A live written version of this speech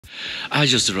I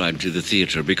just arrived to the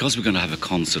theatre because we're going to have a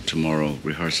concert tomorrow,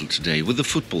 rehearsal today, with the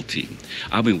football team.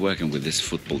 I've been working with this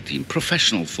football team,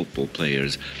 professional football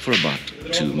players, for about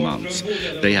 2 months.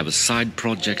 They have a side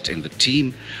project in the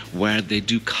team where they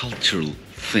do cultural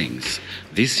things.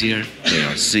 This year they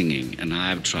are singing, and I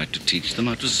have tried to teach them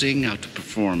how to sing, how to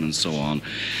perform, and so on.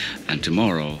 And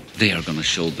tomorrow they are going to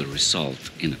show the result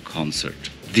in a concert.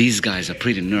 These guys are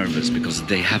pretty nervous because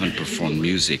they haven't performed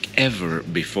music ever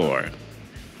before.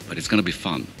 But it's going to be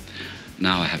fun.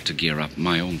 Now I have to gear up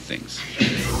my own things.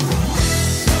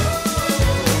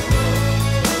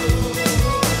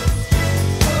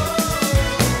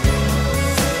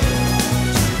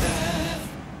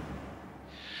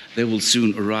 They will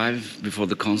soon arrive before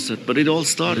the concert, but it all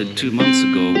started 2 months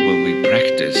ago when we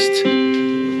practiced.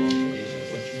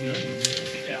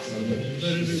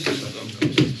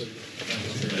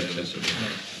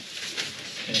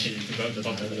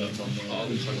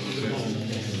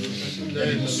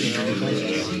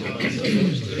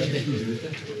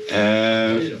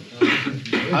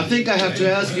 I think I have to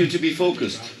ask you to be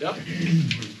focused.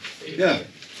 Yeah.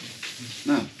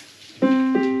 Now.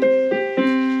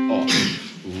 Oh.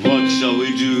 What shall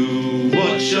we do?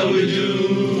 What shall we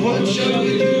do? What shall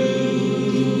we do?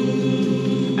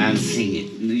 And sing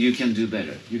it. You can do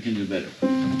better. You can do better.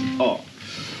 Oh.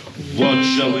 What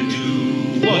shall we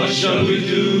do? What shall we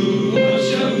do? What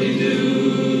shall we do?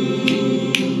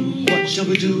 What shall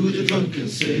we do with the drunken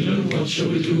sailor? What shall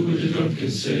we do with the drunken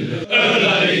sailor?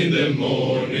 Early in the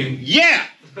morning. Yeah!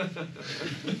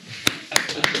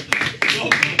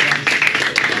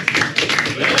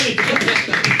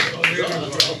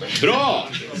 Bra!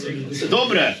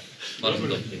 Dobre!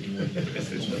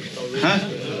 Huh?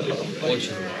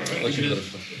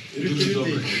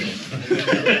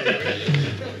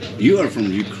 You are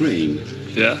from Ukraine.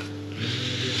 Yeah.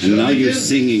 And now you're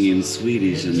singing in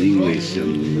Swedish and English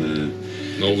and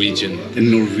Norwegian.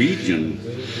 Norwegian.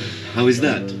 How is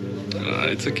that?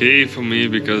 It's okay for me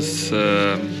because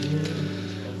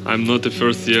I'm not the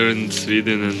first year in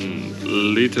Sweden, and a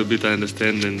little bit I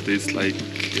understand, and it's like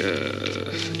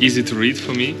easy to read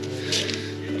for me.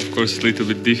 Of course, a little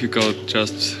bit difficult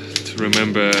just to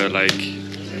remember like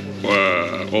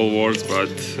all words,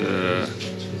 but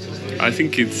I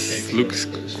think it looks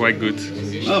quite good.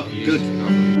 Oh, good.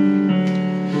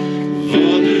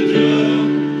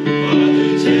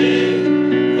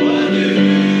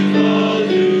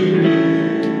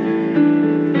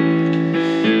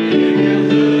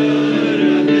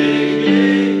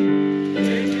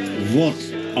 What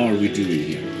are we doing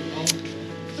here?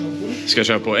 Ska jag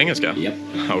köra på engelska? Yep.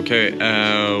 Okay.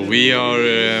 We are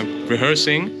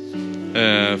rehearsing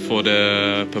for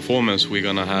the performance we're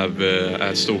gonna have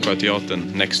at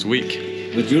Storsjöteatern next week.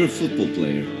 But you're a football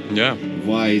player. Yeah.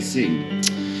 Why sing?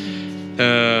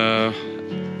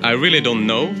 I really don't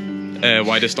know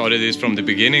why they started this from the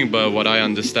beginning, but what I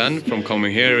understand from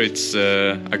coming here, it's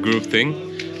a group thing.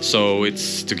 So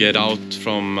it's to get out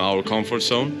from our comfort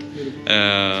zone.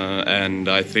 And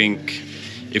I think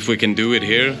if we can do it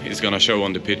here, it's gonna show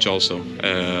on the pitch also.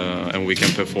 And we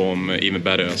can perform even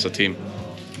better as a team.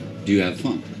 Do you have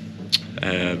fun?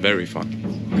 Very fun.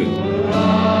 Good.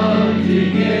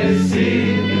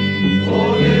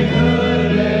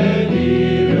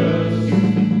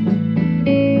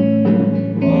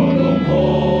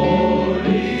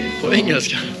 På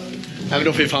engelska? Nej, men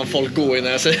då får fan folk gå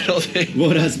innan jag säger någonting.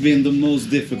 What has been the most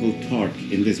difficult part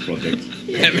in this project?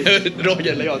 Nej, men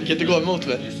Roger, lägg av. Du kan inte gå emot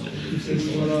mig.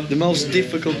 The most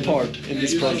difficult part in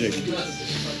this project?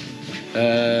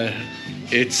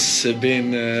 It's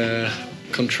been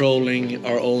controlling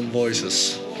our own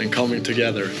voices and coming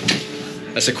together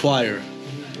as a choir.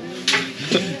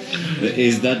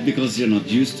 Is that because you're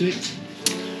not used to it?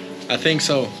 I think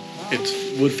so. It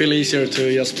would feel easier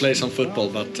to just play some football,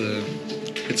 but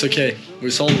it's okay. We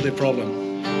solved the problem.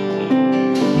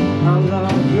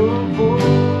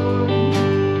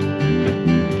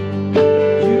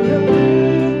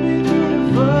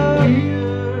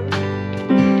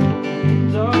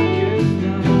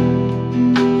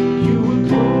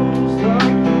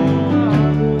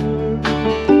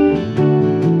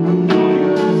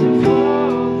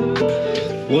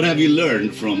 What have you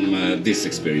learned from this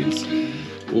experience?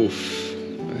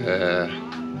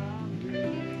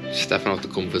 Stepping out the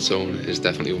comfort zone is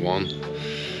definitely one.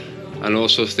 And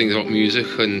also things about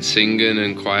music and singing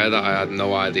and choir that I had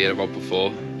no idea about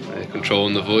before.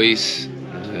 Controlling the voice,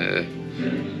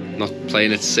 not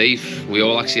playing it safe. We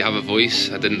all actually have a voice.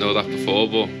 I didn't know that before,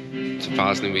 but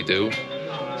surprisingly we do.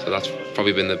 So that's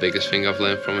probably been the biggest thing I've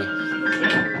learned from it.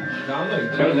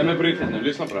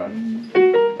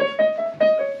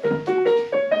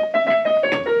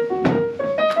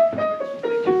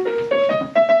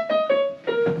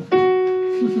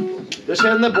 Jag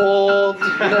känner båt.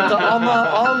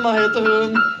 Anna heter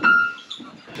hon.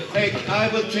 I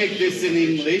will take this in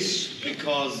English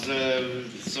because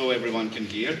so everyone can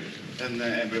hear and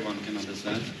everyone can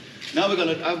understand. Now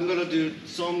I'm gonna do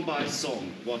song by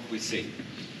song what we sing.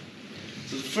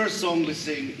 So the first song we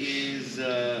sing is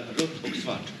Rött och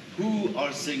svart. Who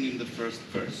are singing the first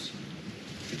verse?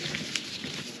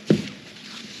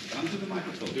 Come to the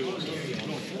microphone.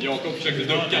 Jakob försökte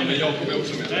ducka, men Jakob är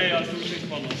också med. Nej, jag tror inte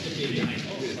på något.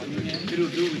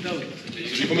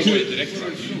 Vi kommer gå direkt.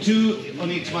 Two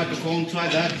on each microphone, try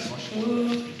that.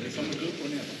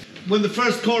 When the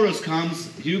first chorus comes,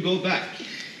 you go back.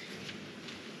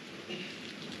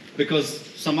 Because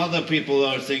some other people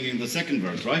are singing the second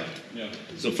verse, right? Yeah.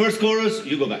 So first chorus,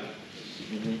 you go back.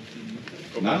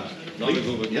 Now we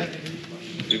go back. Yeah.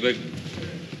 We're back.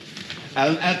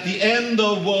 And at the end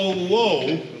of Whoa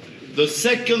Whoa, the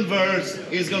second verse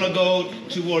is gonna go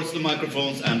towards the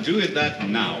microphones and do it that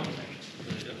now.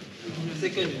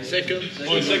 Second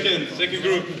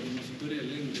group.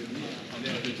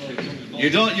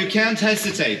 You can't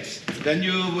hesitate, then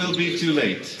you will be too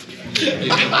late.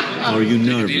 Are you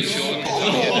nervous?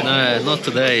 No, not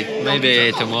today.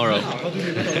 Maybe tomorrow.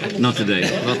 Not today.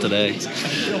 Not today.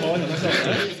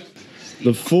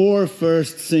 The four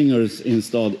first singers in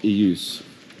Stad i ljus.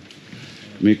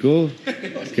 Mikko,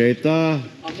 Keita,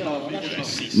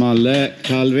 Malle,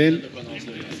 Calvin.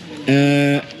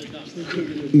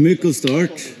 Mikko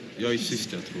start. Jag är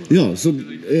sist, jag tror. Yeah, so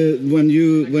when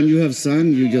you have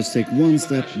sung, you just take one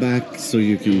step back so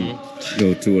you can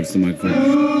go towards the microphone.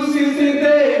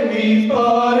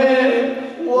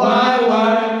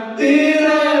 Why did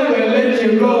I let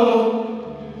you go?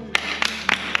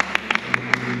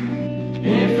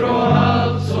 Ifrån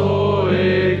allt så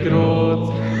är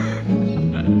gråt.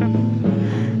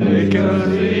 Det kan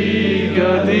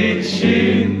flyga ditt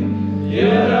kind,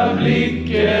 göra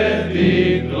blicken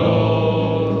din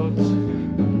blått.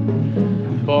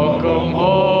 Bakom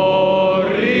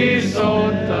horisonten.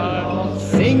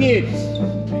 Sing it!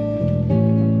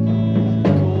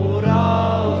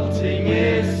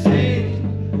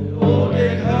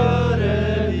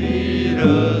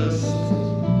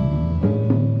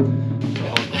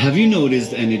 Have you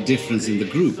noticed any difference in the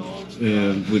group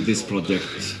with this project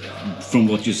from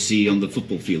what you see on the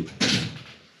football field?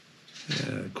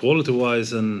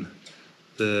 Quality-wise and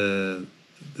the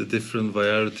different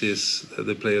varieties that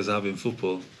the players have in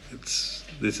football,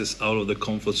 this is out of the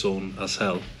comfort zone as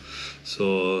hell.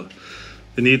 So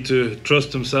they need to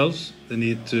trust themselves. They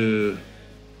need to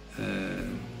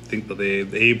think that they're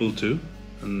able to,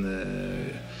 and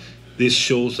this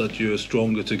shows that you're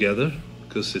stronger together,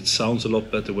 because it sounds a lot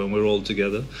better when we're all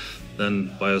together than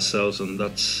by ourselves, and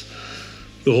that's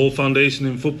the whole foundation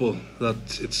in football,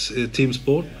 that it's a team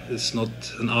sport, it's not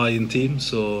an I in team,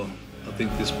 so I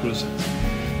think this proves it.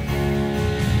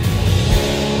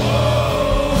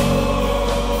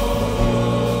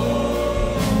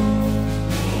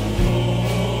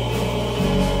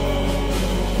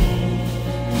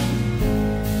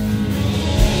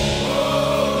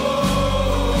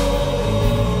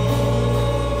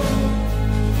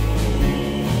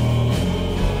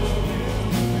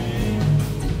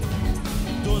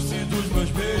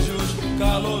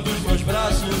 Calor dos meus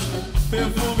braços,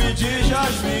 perfume de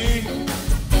jasmim.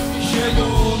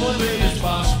 Chegou no meio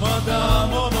espaço,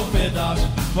 mandamos no pedaço.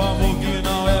 Vamos que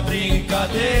não é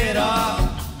brincadeira.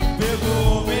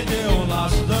 Pegou, me deu um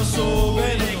laço, dançou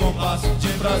ele em compasso. De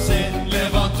prazer,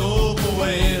 levantou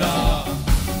poeira.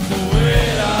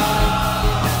 Poeira.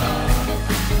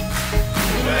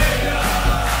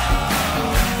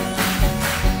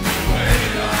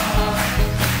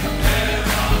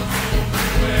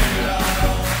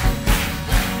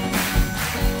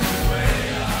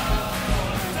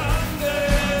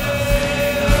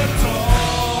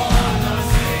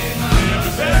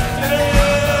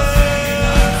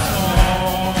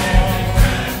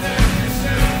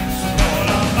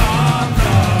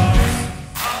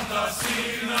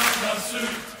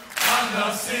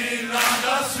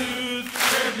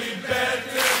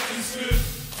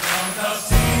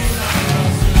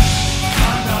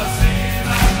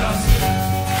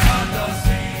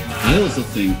 I also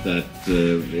think that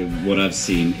what I've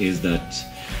seen is that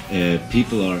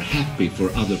people are happy for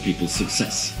other people's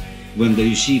success. When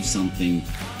they achieve something,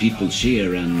 people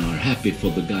cheer and are happy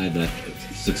for the guy that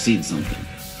succeeds something.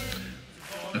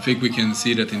 I think we can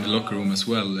see that in the locker room as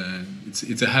well.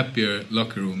 It's a happier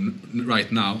locker room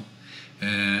right now,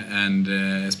 and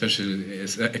especially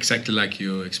exactly like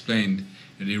you explained,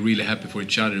 they're really happy for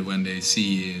each other when they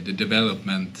see the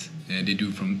development they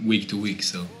do from week to week.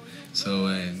 So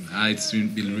it's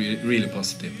been really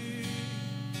positive.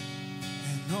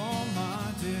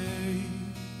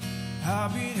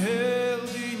 I've been held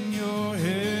in your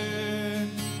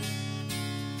hand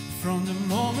from the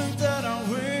moment that I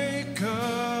wake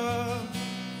up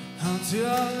until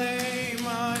I lay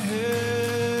my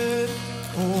head.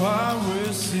 Oh, I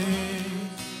will sing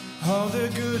of the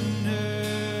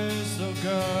goodness of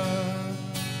God.